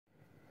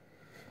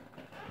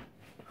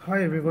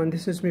Hi everyone,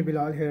 this is me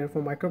Bilal here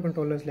from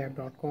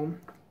microcontrollerslab.com.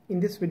 In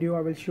this video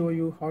I will show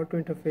you how to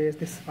interface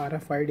this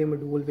RFID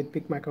module with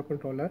PIC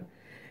microcontroller.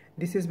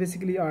 This is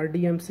basically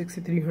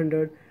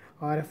RDM6300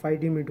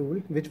 RFID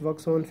module which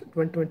works on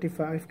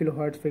 125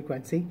 kHz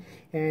frequency,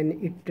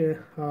 and it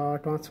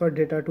transfers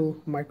data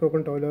to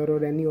microcontroller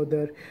or any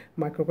other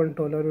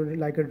microcontroller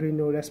like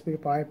Arduino, Raspberry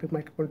Pi, PIC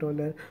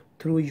microcontroller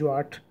through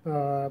UART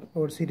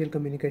or serial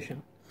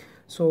communication.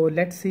 So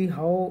let's see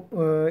how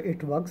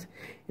it works.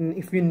 And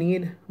if you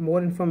need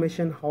more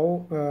information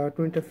how to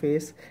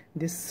interface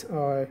this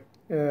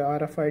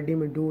RFID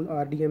module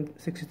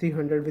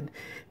RDM6300 with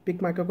PIC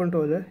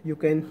microcontroller, you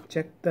can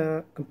check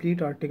the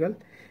complete article,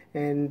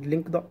 and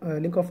link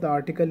of the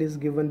article is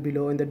given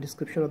below in the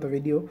description of the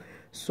video.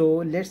 So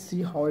let's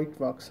see how it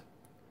works.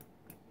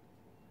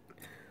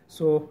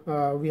 So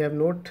we have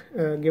not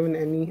given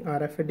any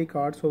RFID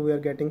card, so we are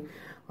getting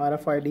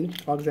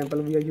RFID. For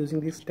example, we are using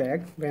this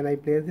tag. When I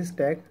place this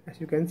tag, as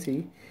you can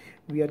see,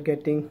 we are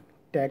getting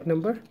tag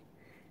number,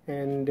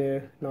 and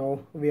now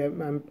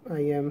I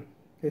am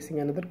placing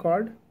another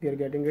card. We are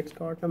getting its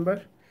card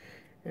number,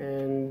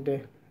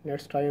 and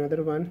let's try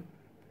another one.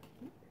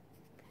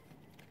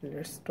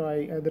 Let's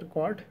try other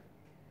card,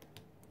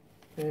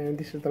 and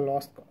this is the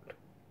last card.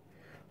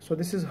 So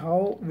this is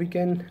how we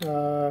can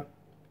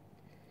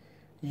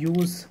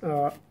use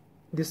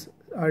this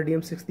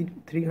RDM6300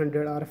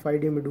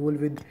 RFID module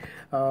with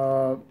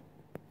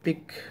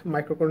PIC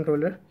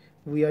microcontroller.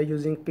 We are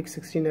using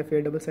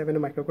pic16f877a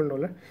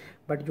microcontroller,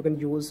 but you can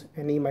use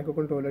any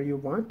microcontroller you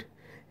want.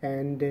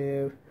 And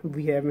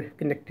we have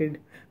connected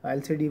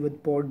LCD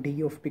with port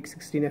D of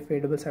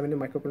pic16f877a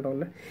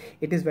microcontroller.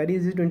 It is very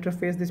easy to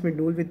interface this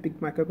module with PIC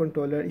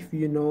microcontroller if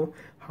you know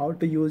how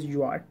to use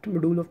UART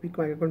module of PIC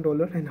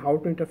microcontroller and how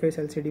to interface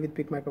LCD with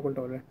PIC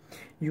microcontroller.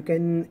 You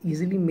can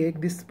easily make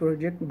this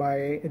project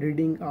by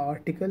reading an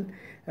article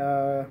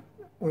on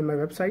my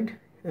website.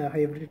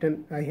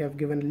 I have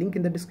given a link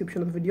in the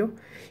description of the video.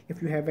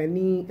 If you have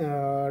any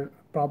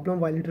problem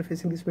while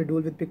interfacing this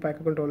module with PIC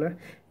microcontroller,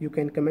 you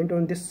can comment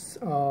on this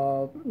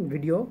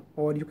video,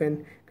 or you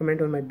can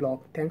comment on my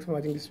blog. Thanks for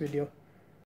watching this video.